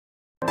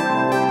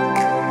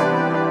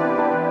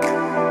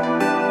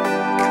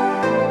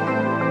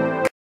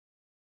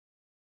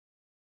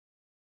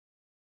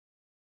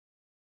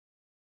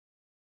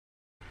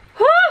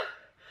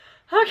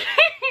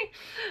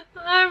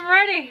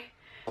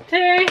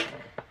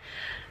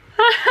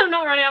I'm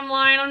not ready, I'm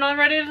lying. I'm not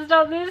ready to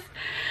stop this.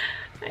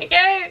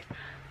 Okay.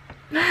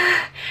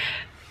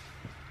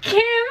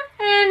 Kim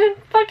and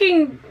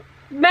fucking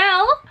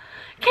Mel,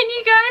 can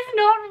you guys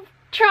not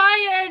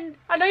try and...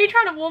 I know you're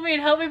trying to warn me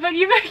and help me, but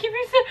you make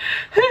me so...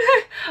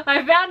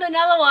 I found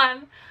another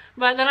one,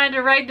 but then I had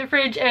to raid the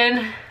fridge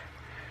and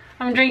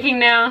I'm drinking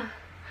now.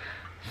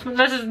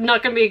 This is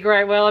not gonna be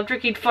great. Well, I'm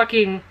drinking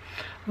fucking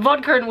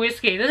vodka and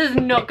whiskey. This is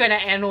not gonna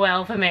end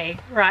well for me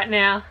right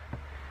now.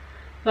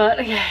 But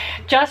okay,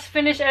 just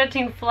finished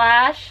editing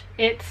Flash.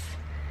 It's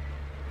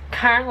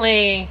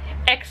currently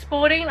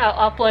exporting.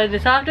 I'll upload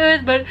this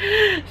afterwards, but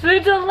so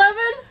it's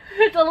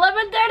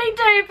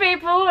 11:32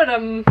 people,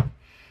 and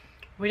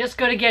we just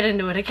gotta get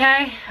into it,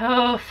 okay?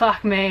 Oh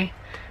fuck me.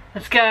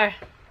 Let's go.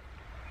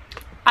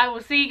 I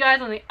will see you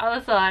guys on the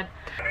other side.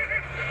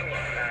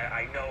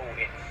 I know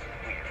it's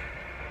weird.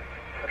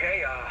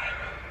 Okay,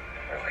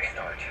 where do I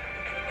start?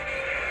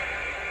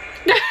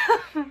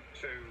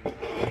 So,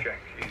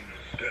 Jack is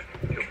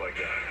killed by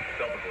God.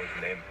 Belphegor is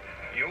the name.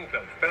 You,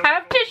 I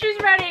have tissues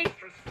ready.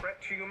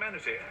 Threat to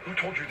humanity. Who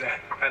told you that?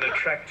 An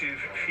attractive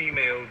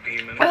female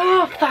demon.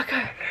 Oh,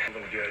 fucker.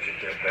 Little judge at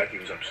dead back, he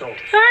was upsold.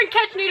 Don't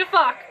catch me to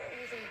fuck.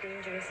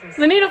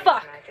 The needle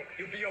fuck.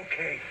 You'll be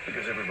okay.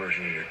 Because every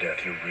version of your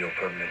death, your real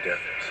permanent death,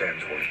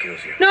 Sam's what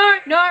kills you. No,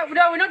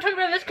 we're not talking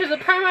about this because the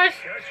promos,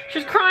 she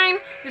was crying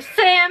with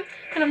Sam,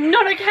 and I'm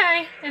not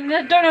okay, and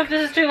I don't know if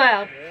this is too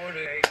loud.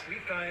 We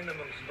find the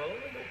most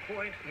vulnerable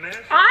point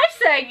massive. I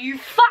say you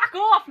fuck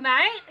off,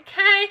 mate,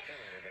 okay?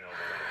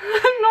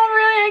 I'm not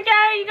really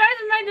okay, you guys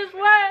have made this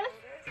worse.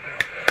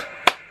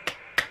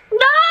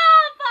 No,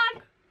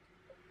 fuck!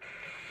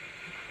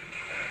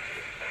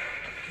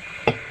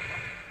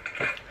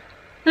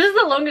 This is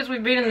the longest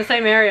we've been in the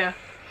same area.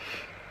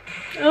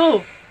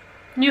 Oh,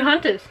 new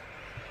hunters.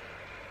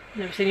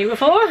 Never seen you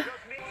before.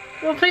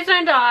 Well, please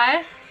don't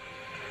die.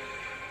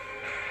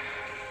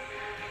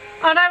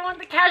 I don't want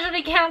the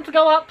casualty count to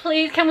go up,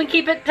 please. Can we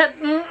keep it to...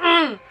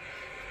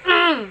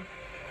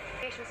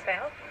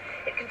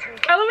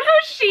 I love how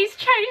she's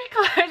changed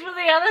clothes but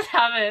the others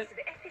haven't.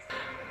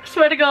 I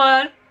swear to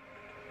God.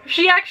 If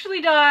she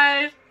actually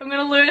dies, I'm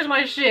gonna lose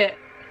my shit.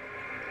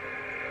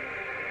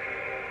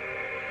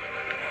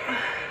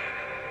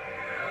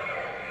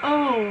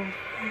 Oh,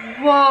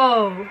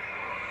 whoa.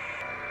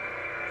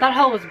 That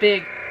hole was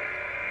big.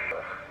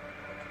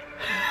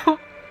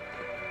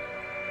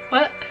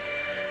 What?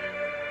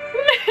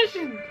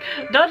 She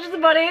dodges the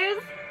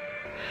bodies.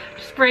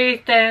 Just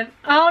breathe then.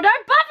 Oh,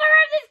 don't buffer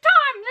her this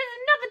time! This is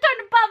not the time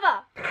to buffer!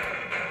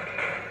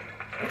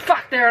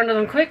 Fuck, they're under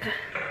them quick.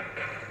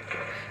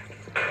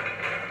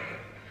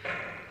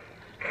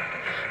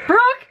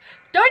 Brooke,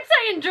 don't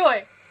say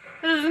enjoy.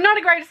 This is not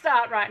a great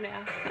start right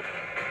now.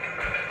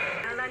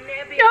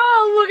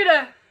 Oh, look at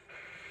her.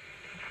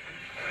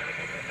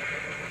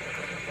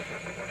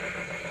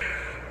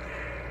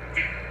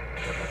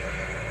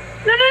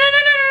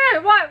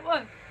 No.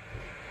 What?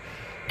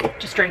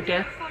 Just drink,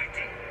 dear.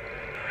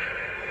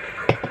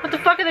 What the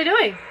fuck are they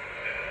doing?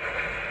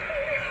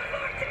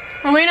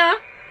 Rowena?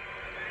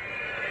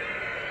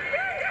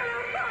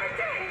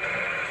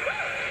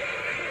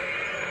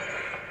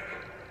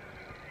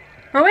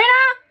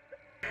 Rowena?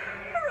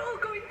 We're all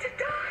going to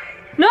die.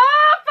 No,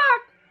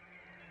 fuck!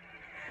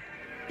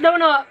 No, we're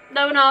not.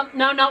 No, we're not.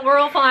 No, we're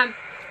all fine.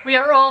 We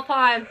are all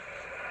fine.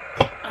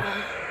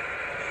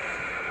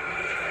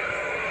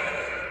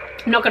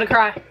 I'm not gonna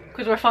cry,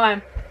 because we're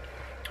fine.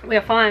 We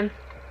are fine.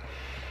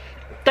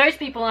 Those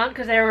people aren't,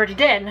 because they're already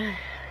dead.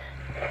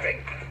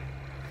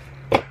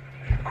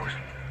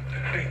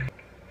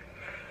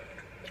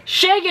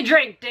 Share your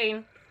drink,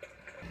 Dean.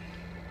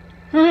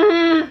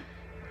 I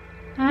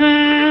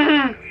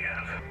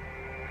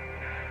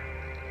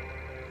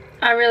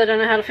really don't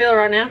know how to feel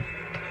right now.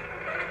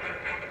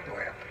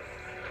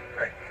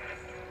 Hey.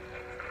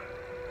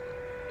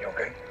 You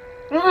okay?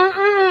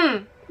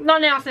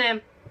 Not now,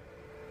 Sam.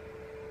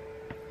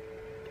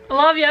 I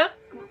love you.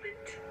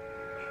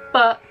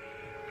 But...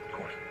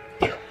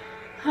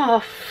 oh,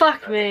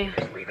 fuck me.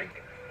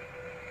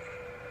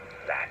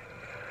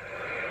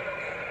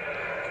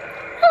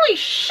 Holy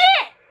shit!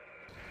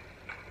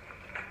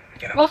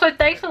 Also,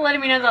 thanks for letting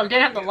me know that I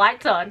didn't have the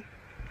lights on.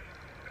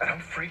 And I'm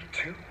freaked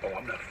too. Oh,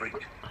 I'm not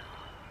freaked.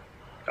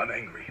 I'm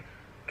angry.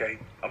 Okay?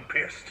 I'm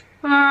pissed.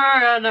 I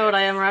don't know what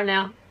I am right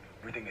now.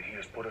 Everything that he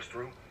has put us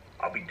through,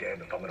 I'll be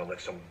damned if I'm gonna let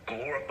some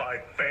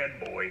glorified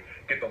fanboy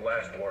get the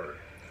last word.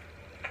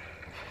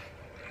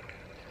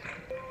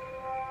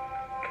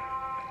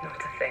 Not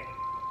a thing.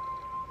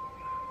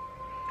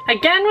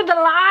 Again with the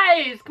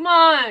lies! Come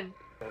on!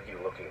 Why are you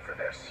looking for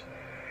this?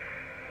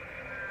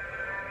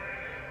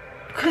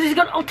 Because he's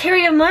got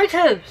ulterior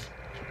motives.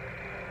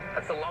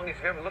 That's the longest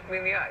you've ever looked me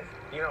in the eyes.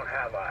 You don't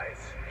have eyes.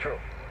 True.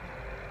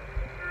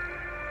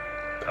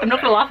 I'm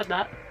not gonna laugh at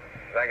that.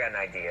 I got an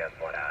idea,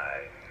 but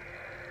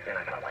you're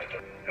not gonna like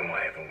it. And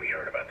why haven't we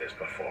heard about this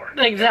before?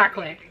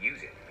 Exactly. To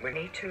use it.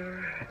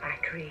 Nature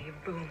acri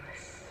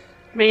boomless.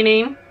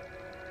 Meaning?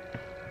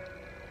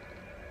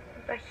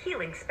 A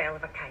healing spell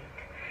of a kind.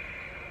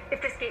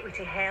 If this gateway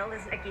to hell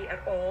isn't a gate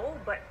at all,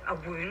 but a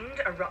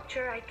wound, a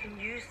rupture, I can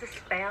use the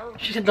spell.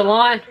 She said the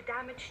line. The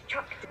damage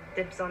chucked.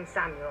 Dibs on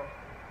Samuel.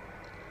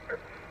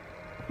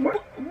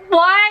 What? Close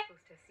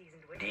to a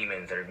seasoned witch.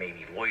 Demons that are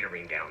maybe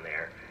loitering down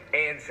there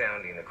and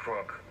sounding the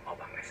crook all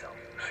by myself.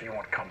 So you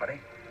want company?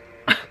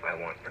 I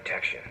want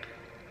protection.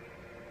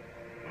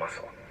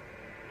 Muscle.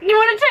 You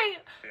want to take...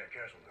 Yeah,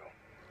 Cass will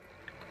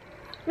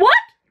go. What?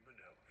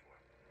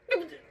 You've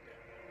been down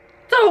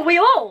before. So are we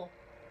all.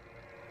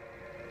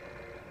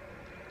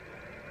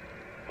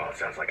 Well, it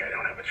sounds like I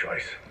don't have a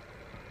choice.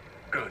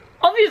 Good.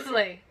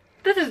 Obviously.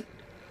 This is...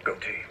 Go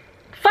team.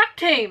 Fuck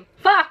team.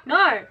 Fuck,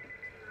 no.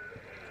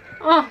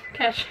 Oh,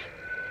 Cash.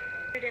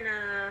 In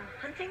a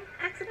hunting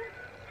accident?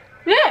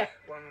 Yeah.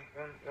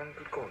 One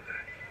could call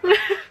that.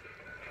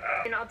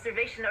 In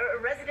observation,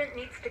 a resident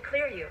needs to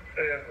clear you.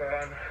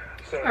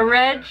 So A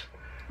reg?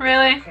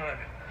 Really?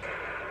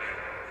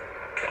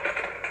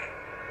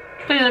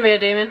 Please don't be a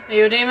demon. Are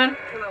you a demon?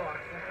 Hello, Arthur.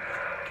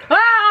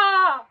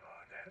 Ah!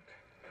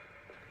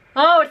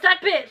 Oh, it's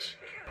that bitch!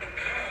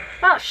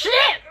 Oh,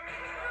 shit!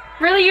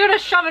 Really? You're gonna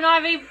shove an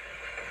IV?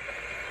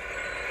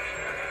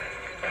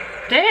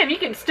 Damn, you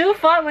can still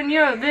fight when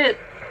you're a bit...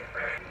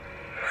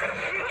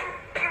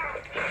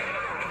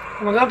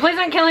 Oh my god, please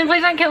don't kill him,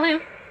 please don't kill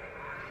him.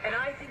 And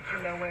I think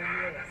you know where he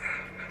is.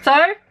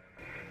 So?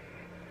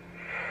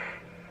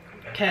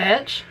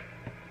 Catch.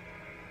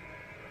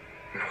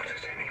 Not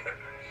at any price.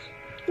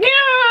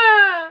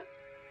 Yeah!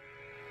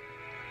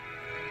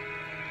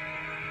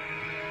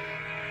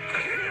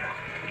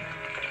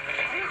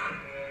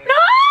 No!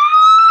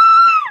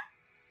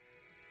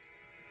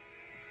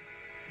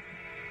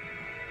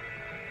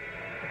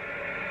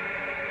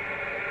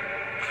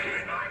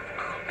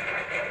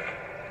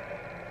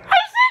 I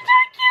said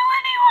don't kill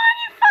anyone,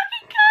 you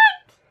fucking cunt!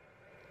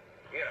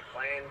 you got a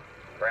plan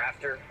for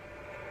after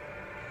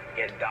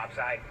getting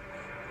topside?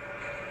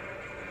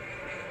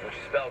 Once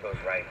your spell goes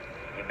right,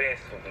 your abyss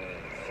will be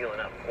sealing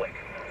up quick.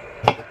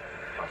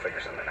 I'll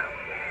figure something out.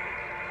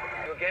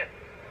 You again.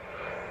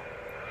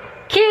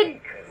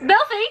 Kid,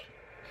 Belfie!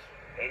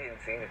 They didn't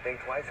seem to think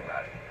twice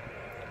about it.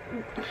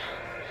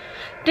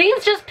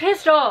 Dean's just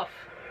pissed off.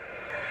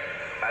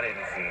 I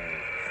didn't see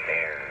any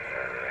stairs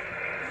or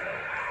anything,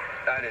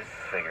 so I just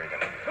figured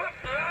them.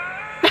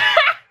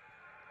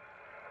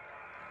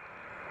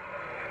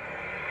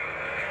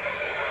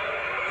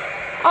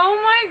 Oh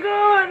my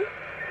god!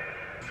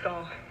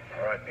 Skull.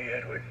 All right, me,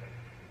 Hedwig.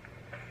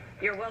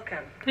 You're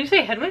welcome. Did you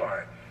say Hedwig? All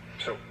right.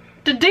 So,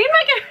 Did Dean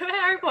make a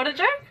Harry Potter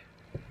joke?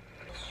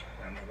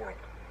 around the world.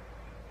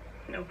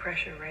 No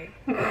pressure, right?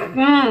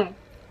 Mm.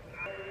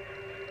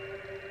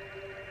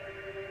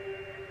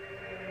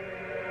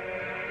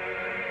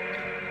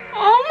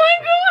 Oh my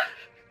god!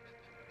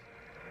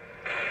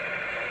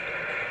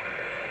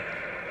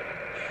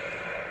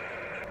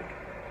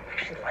 I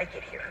actually like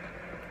it here.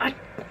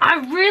 I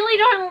really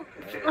don't...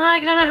 I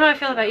don't know how I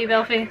feel about you,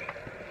 Belfie.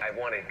 I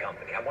wanted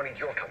company. I wanted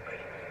your company.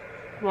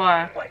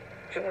 Why? What?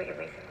 Shouldn't we at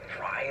least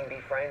try and be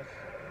friends?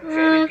 Mm.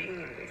 Sam and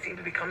Dean, they seem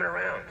to be coming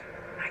around.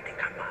 I think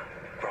I'm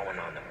growing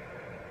on them.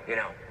 You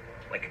know,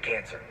 like a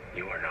cancer.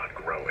 You are not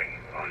growing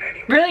on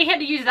anyone. Really? You had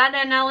to use that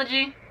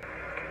analogy?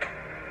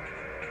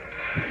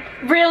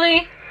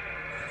 Really?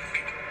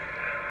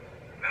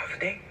 Mouth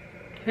ding?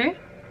 Who?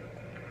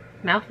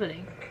 Mouth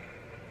fitting.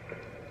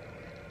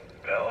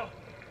 Bella?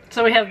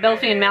 So we have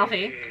Belfie and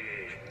Mouthy.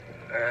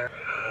 Yeah.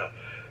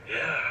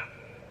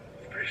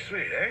 It's pretty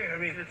sweet, eh? I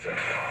mean, it's a...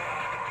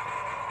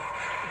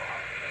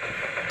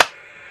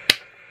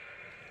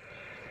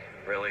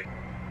 Really?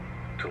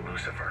 To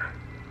Lucifer.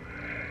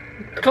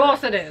 Of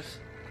course it is.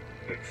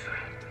 It's...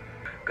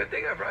 Good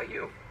thing I brought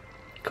you.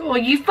 Cool,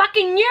 you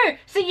fucking knew!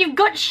 See, you've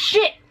got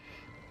shit!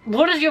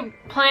 What is your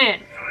plan?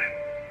 fine.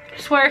 I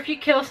swear if you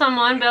kill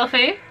someone,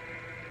 Belfie...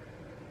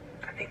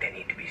 I think there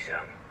need to be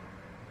some.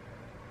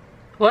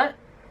 What?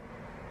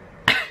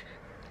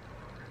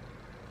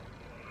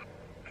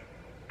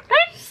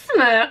 Don't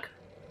smirk.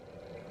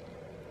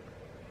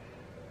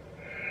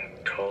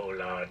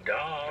 Tola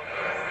dog.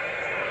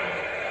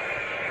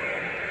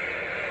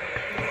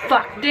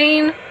 Fuck,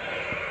 Dean.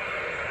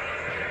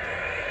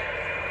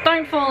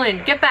 Don't fall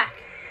in. Get back.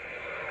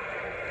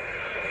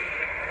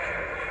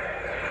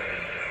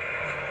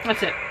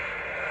 That's it.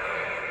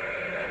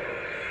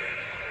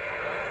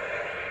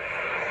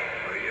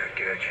 Oh, yeah,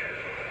 catch.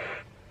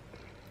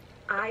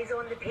 Eyes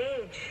on the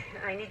page.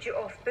 I need you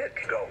off book.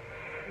 Go.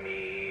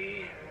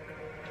 Me.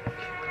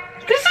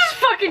 This is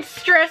fucking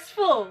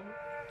stressful.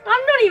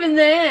 I'm not even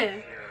there.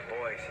 Your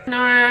voice. No,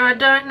 I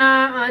don't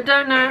know. I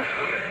don't know.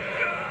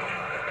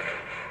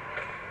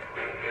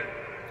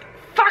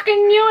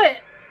 Fucking knew it.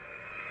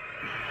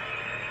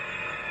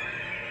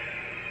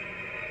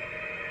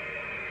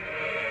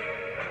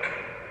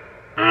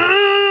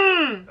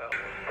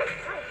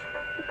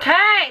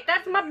 Hey,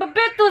 that's my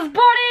Babitha's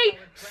body.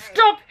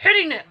 Stop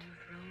hitting it.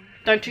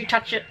 Don't you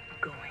touch it.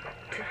 Going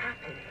to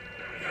happen.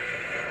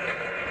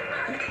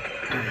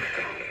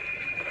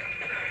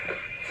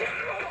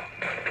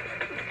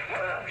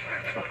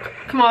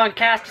 Come on,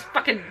 Cass, just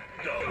fucking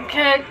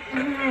Okay,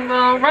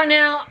 well, right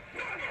now.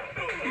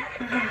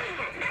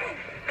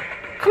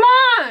 Come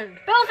on,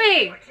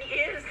 Belfie! He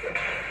is.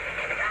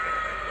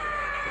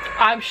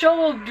 I'm sure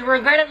we'll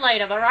regret it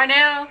later, but right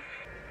now.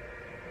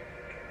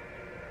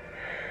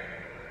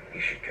 You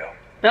should go.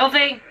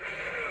 Belfie!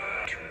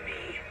 To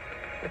me,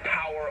 the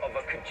power of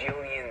a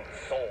cajillion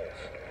souls.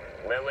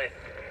 Lilith,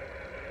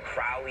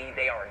 Crowley,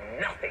 they are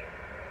nothing.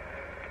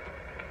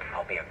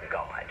 I'll be a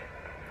god.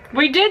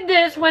 We did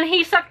this when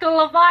he sucked the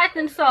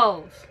Leviathan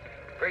souls.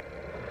 Great.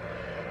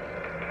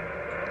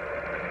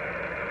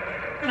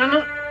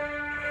 No.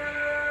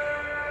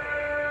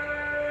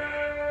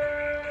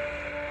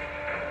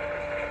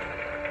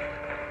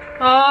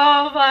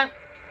 Oh, fuck.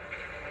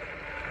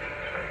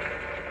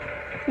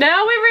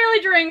 Now we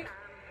really drink.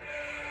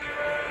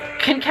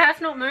 Can Cass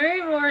not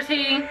move, or is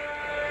he...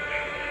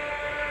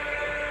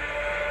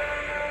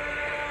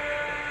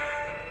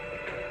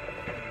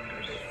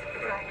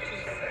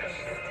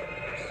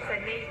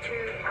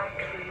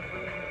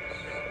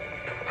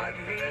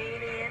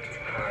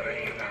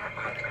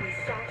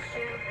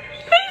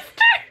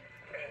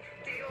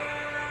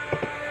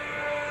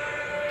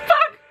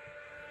 Fuck!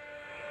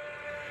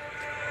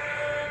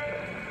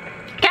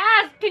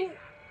 Cass, can...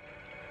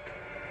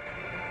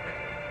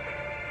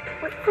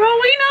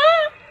 Rowena?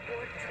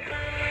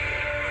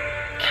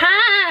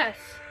 Cass!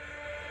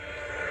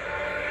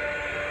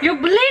 You're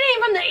bleeding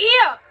from the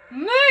ear!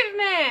 Move,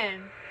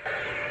 man!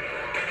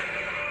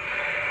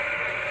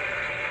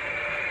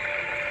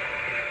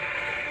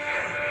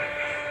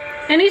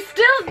 And he's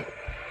still...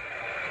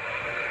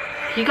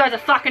 You guys are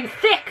fucking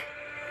thick!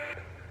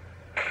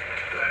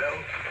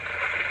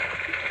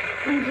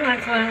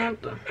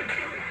 Exactly.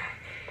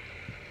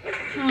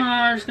 Oh,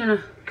 I'm just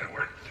gonna...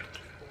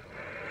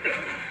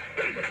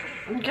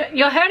 Okay,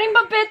 you're hurting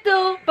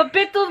Babito!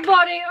 Babito's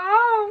body!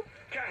 Oh!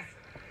 Cass!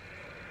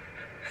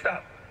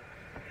 Stop.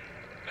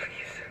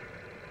 Please.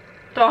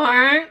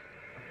 Don't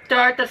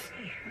this...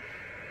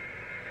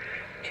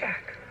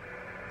 Jack.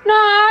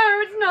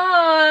 No, it's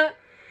not!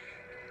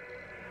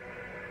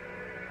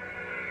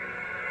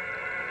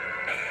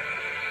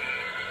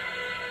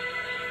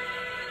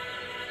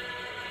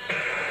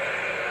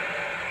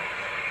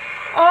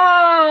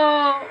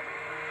 Oh,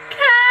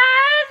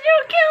 Cass,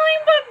 you're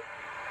killing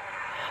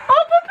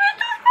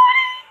Babito's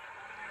body!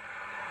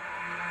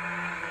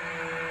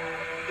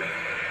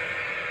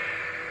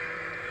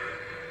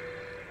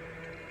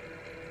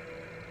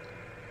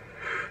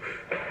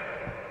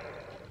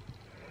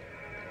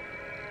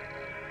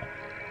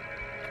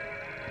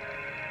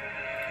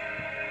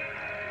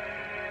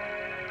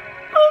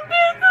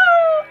 Babito!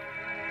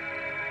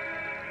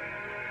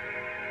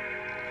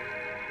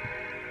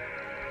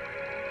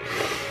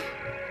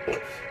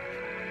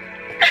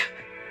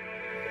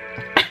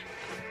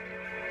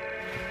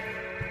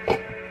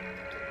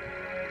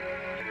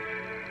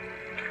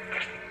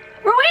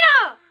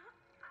 Rowena!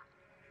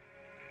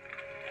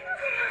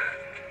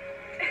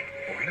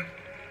 Rowena?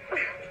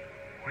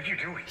 What are you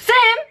doing?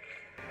 Sam!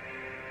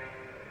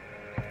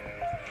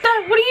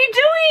 Dad, what are you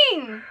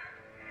doing?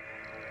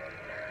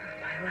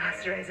 My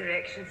last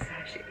resurrection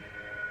session.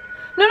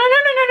 No,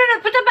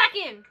 put that back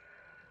in.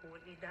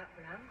 Won't need that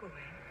where I'm going.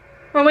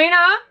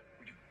 Rowena?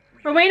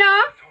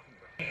 Rowena?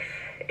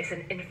 It's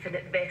an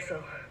infinite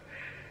vessel.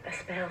 A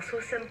spell so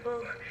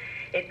simple,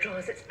 it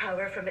draws its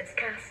power from its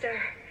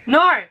caster.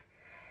 No!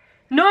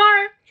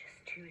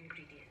 Just 2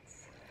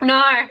 ingredients.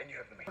 No! And you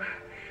have the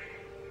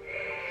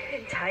make.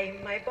 In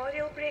time, my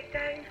body will break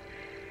down,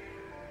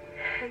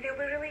 and they'll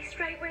be released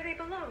right where they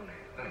belong.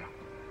 No.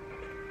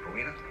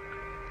 Rowena?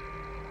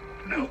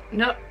 No.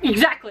 No,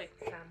 exactly.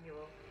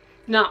 Samuel,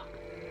 No.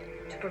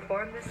 to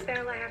perform this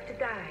spell, I have to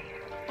die.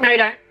 No, you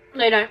don't.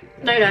 No, you don't.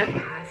 No, you don't. It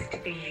has to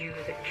be you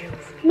that kills me.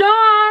 No,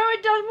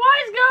 it doesn't.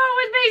 Why is going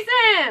with me,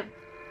 Sam?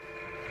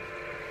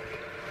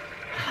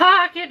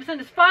 I can't send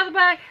his father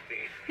back.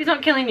 He's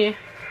not killing you.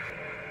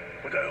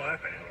 What the hell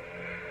happened?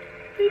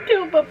 He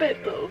killed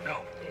Babito. No.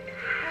 It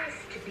has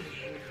to be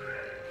you.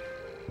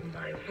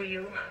 My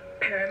real,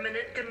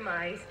 permanent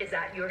demise is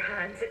at your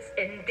hands. It's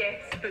in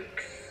death's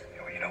books.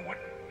 You know what?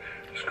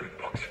 Screw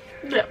the books.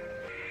 Yeah.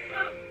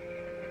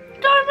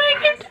 Don't make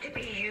It it. has to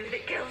be you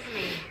that kills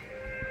me.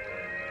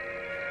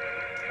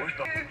 Where's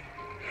the...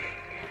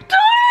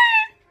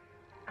 Don't!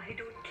 I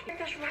don't care.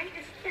 This right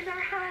is in our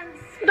hands.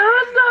 No,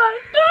 it's not.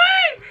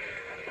 Don't!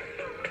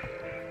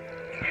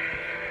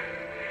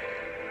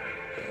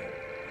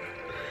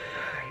 I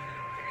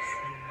know this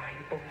in my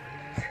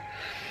bones.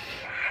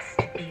 It has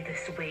to be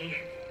this way.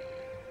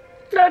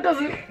 No, it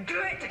doesn't. Do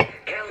it!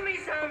 Kill me,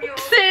 Samuel!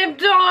 Sam,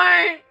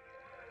 don't!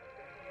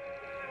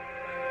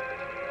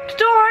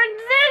 Don't!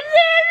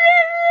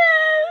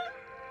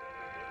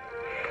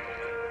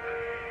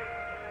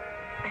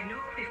 I know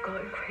we've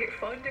gotten quite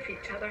fond of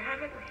each other,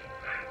 haven't we?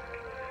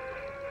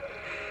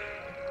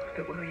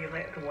 But will you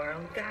let the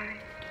world die?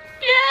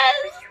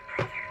 Yes! Your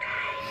brother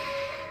die?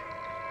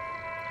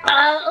 Oh. I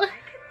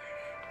can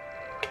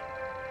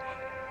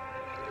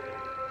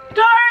live.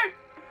 Don't!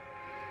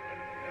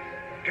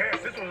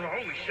 Cass, this was our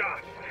only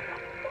shot.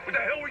 What the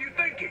hell were you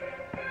thinking?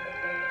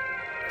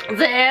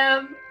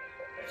 Sam!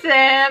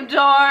 Sam,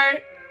 don't!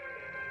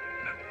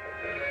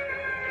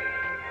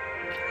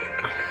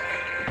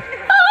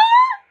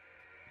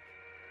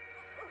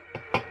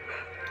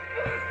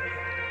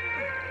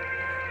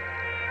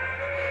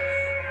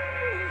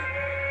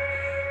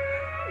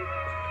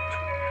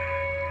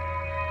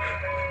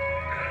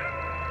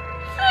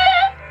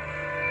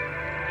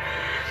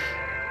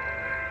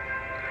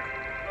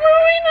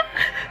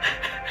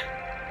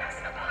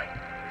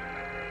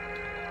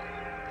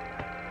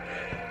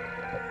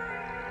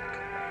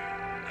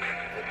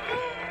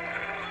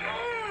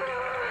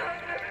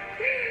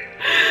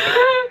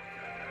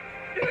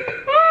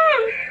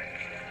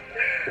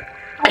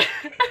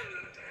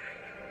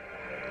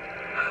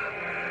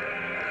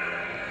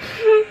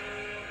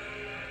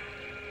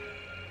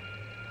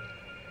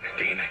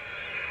 Dean.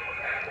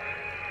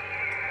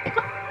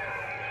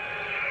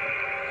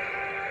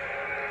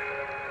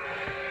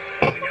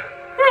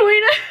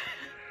 Rowena.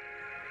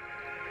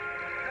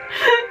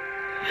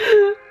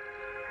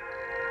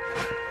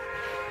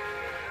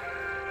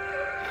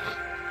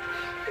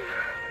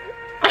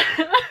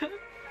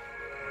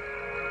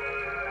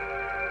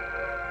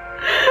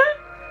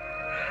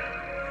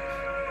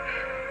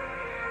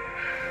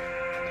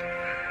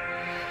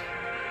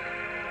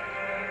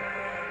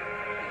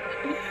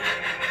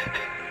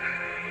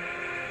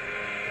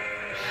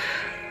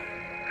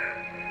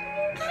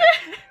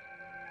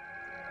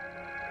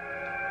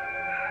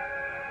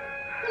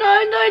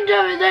 No, don't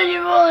tell me that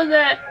you've all of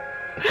that.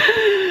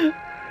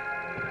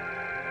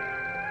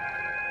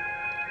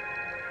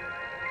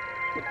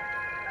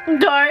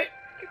 Don't.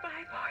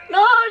 Goodbye, boy.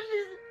 No,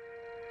 she's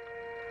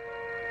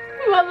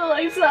mother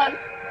like son.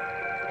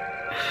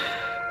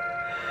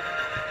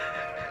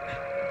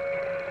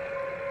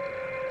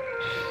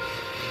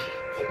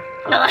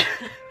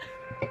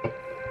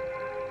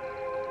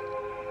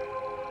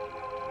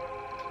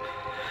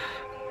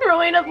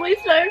 Rowena, please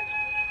don't.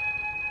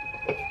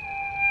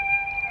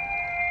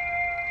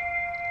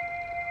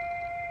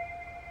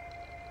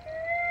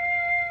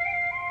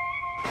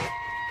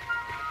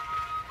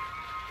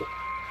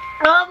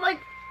 Oh my.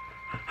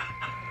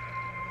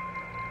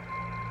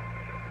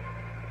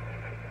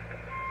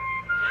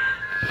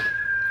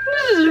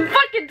 This is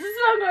fucking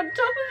song on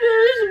top of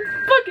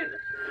it.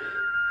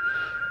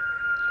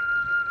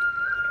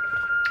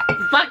 This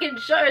is fucking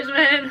shows,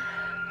 man.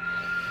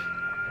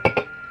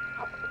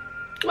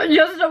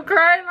 You're still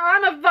crying.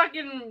 I'm a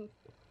fucking.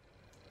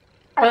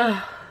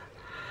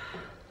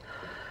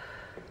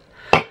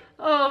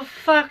 Oh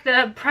fuck!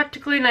 They're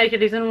practically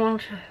naked. He's in a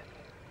wheelchair.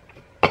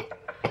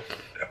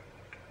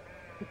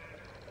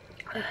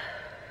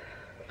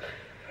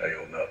 Hey,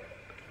 hold up.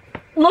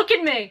 Look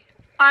at me.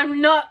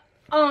 I'm not.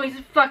 Oh, he's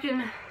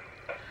fucking.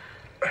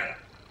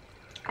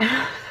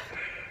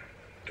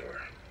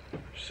 Door.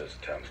 She says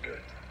the town's good.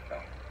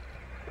 Oh,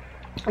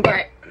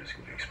 Great. good as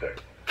can be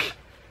expected.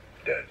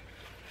 Dead.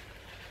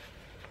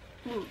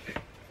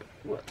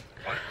 What?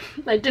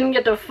 I didn't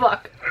get to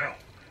fuck. How?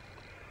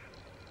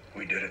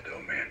 We did it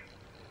though, man.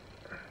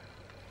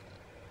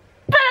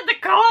 But at the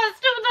cost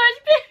of those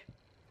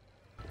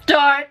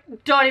people.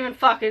 Don't even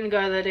fucking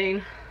go there,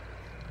 Dean.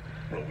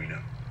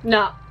 Rowena,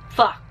 No,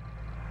 fuck.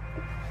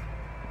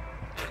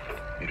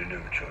 you didn't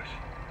have a choice.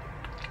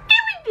 Yeah,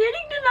 we did.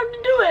 He didn't have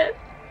to do it.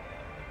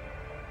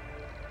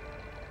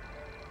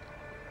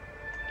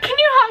 Can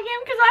you hug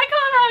him? Because I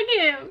can't hug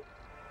him.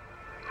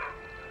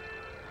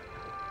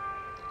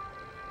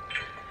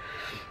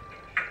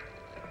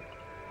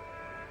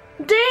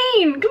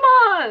 Dean, come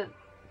on.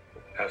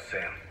 How's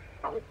Sam?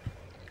 How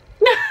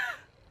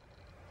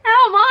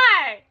am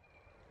I?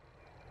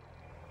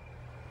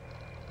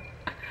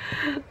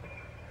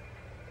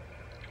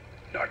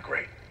 Not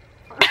great.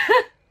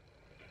 I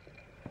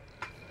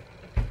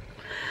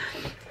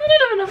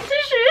don't have enough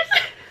tissues.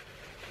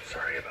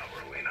 Sorry about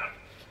Rowena.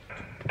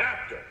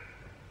 After.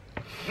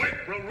 With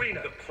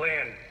Rowena. The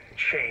plan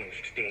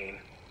changed, Dean.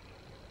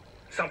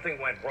 Something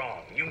went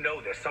wrong. You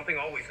know this. Something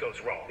always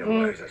goes wrong. Yeah,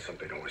 why is that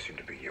something always seemed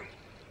to be you?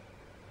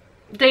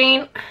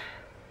 Dean.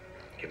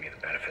 Give me the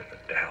benefit of the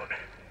doubt.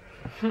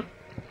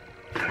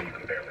 Now you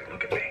can barely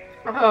look at me.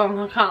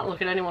 Oh, I can't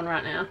look at anyone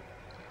right now.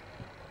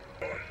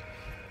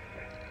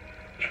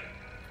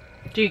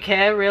 Do you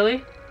care,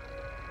 really?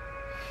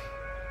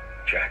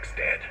 Jack's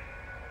dead.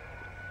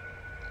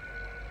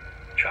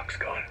 Chuck's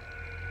gone.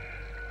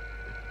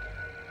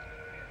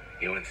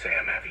 You and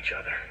Sam have each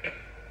other.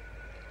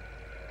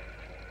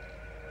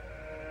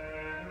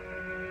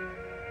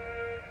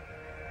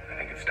 I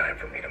think it's time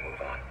for me to move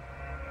on.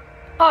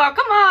 Oh,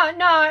 come on.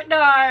 No,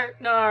 no,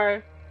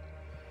 no.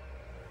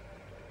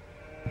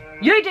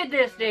 You did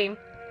this, Dean.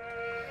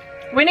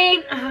 We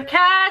need...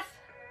 Cass?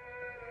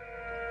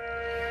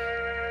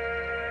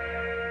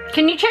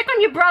 Can you check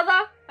on your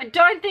brother? I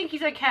don't think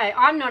he's okay.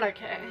 I'm not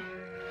okay.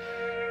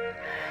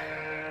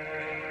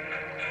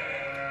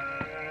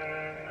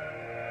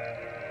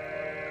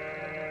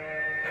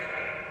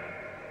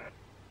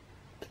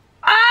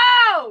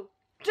 Oh!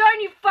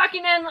 Don't you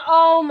fucking end...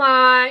 Oh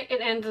my... It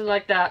ended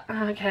like that.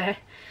 Okay.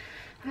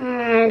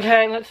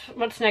 Okay,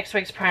 what's next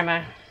week's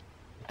promo?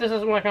 this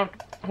isn't working. I'm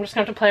just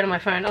going to have to play it on my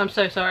phone. I'm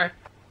so sorry.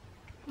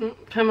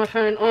 Turn my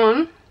phone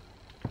on.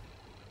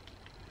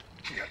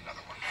 You got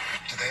another one.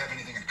 Do they have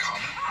anything in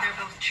common? They're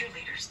both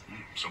cheerleaders.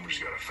 Somebody's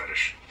got a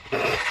fetish.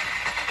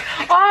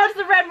 Oh, it's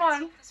the red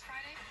one. This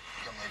Friday?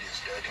 Young lady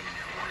is dead and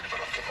you're worried about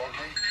a football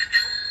game?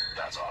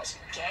 That's awesome.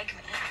 Gag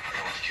me.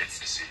 I want the kids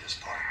to see this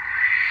part.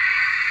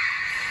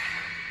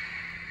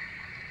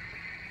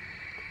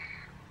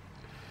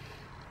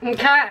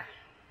 Okay.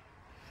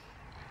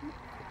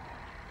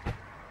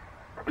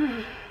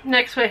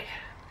 Next week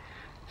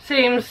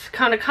seems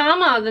kind of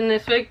calmer than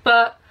this week,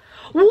 but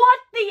what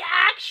the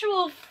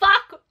actual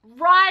fuck,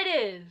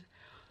 writers?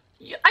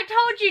 I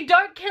told you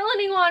don't kill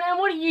anyone, and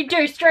what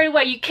do? Straight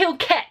away you kill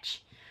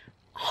Ketch.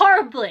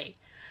 Horribly.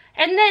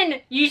 And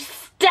then you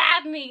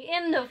stab me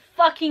in the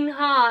fucking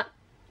heart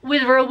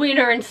with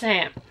Rowena and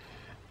Sam.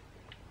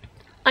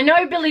 I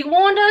know Billy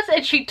warned us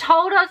and she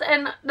told us,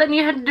 and then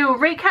you had to do a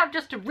recap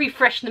just to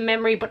refresh the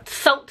memory, but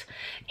salt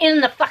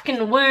in the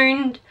fucking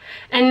wound.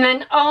 And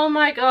then, oh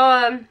my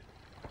god,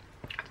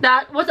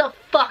 that was a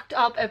fucked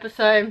up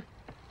episode.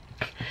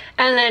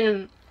 And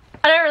then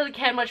I don't really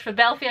care much for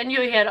Belfie. I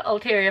knew he had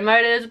ulterior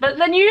motives, but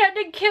then you had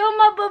to kill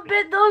my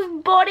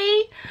Babetto's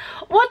body.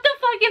 What the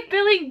fuck if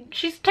Billy,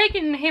 she's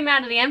taken him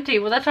out of the empty.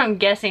 Well, that's what I'm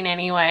guessing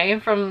anyway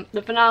from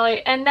the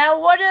finale. And now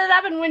what does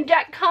happen when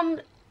Jack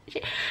comes?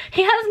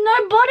 He has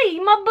no body.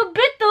 My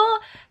Babetto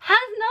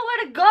has nowhere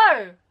to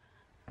go.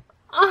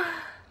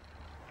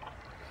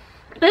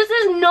 This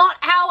is not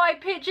how I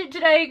pictured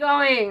today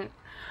going.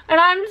 And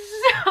I'm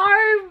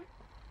so...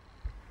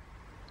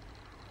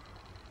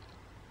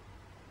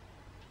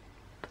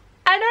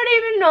 I don't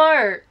even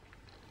know.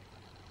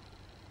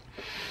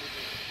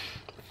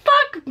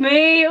 Fuck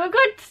me. We've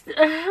got...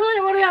 What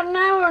do we got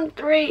now? We're on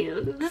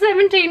 3.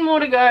 17 more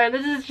to go.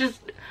 This is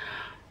just...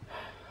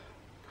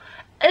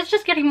 It's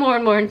just getting more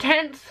and more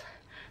intense.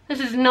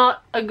 This is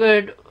not a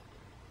good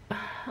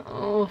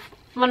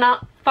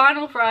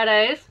final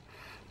Fridays.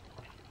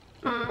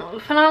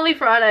 Finale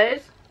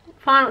Fridays.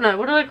 No,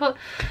 what do I call it?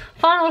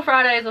 Final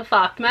Fridays are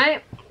fucked,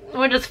 mate.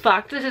 We're just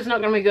fucked. This is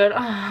not gonna be good. Oh,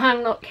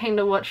 I'm not keen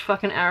to watch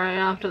fucking Arrow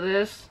after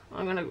this.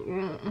 I'm gonna...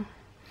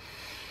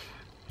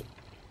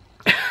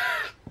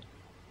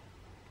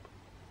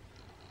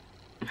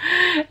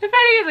 If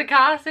any of the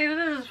cast see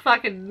this is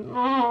fucking...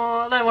 Oh,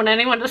 I don't want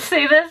anyone to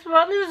see this,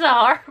 but this is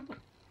horrible.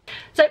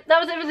 So, that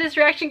was it for this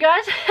reaction,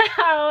 guys.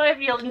 I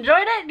hope you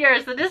enjoyed it. You're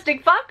a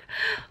sadistic fuck.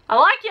 I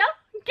like you.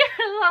 Give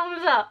it a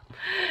thumbs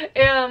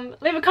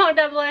up. Leave a comment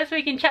down below so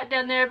we can chat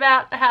down there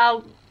about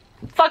how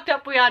fucked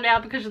up we are now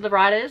because of the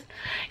writers.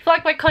 If you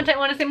like my content and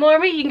want to see more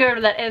of me, you can go over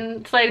to that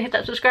end slate and hit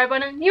that subscribe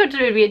button. You want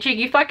to be a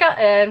cheeky fucker,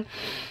 and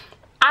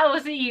I will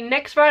see you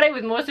next Friday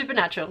with more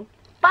Supernatural.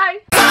 Bye!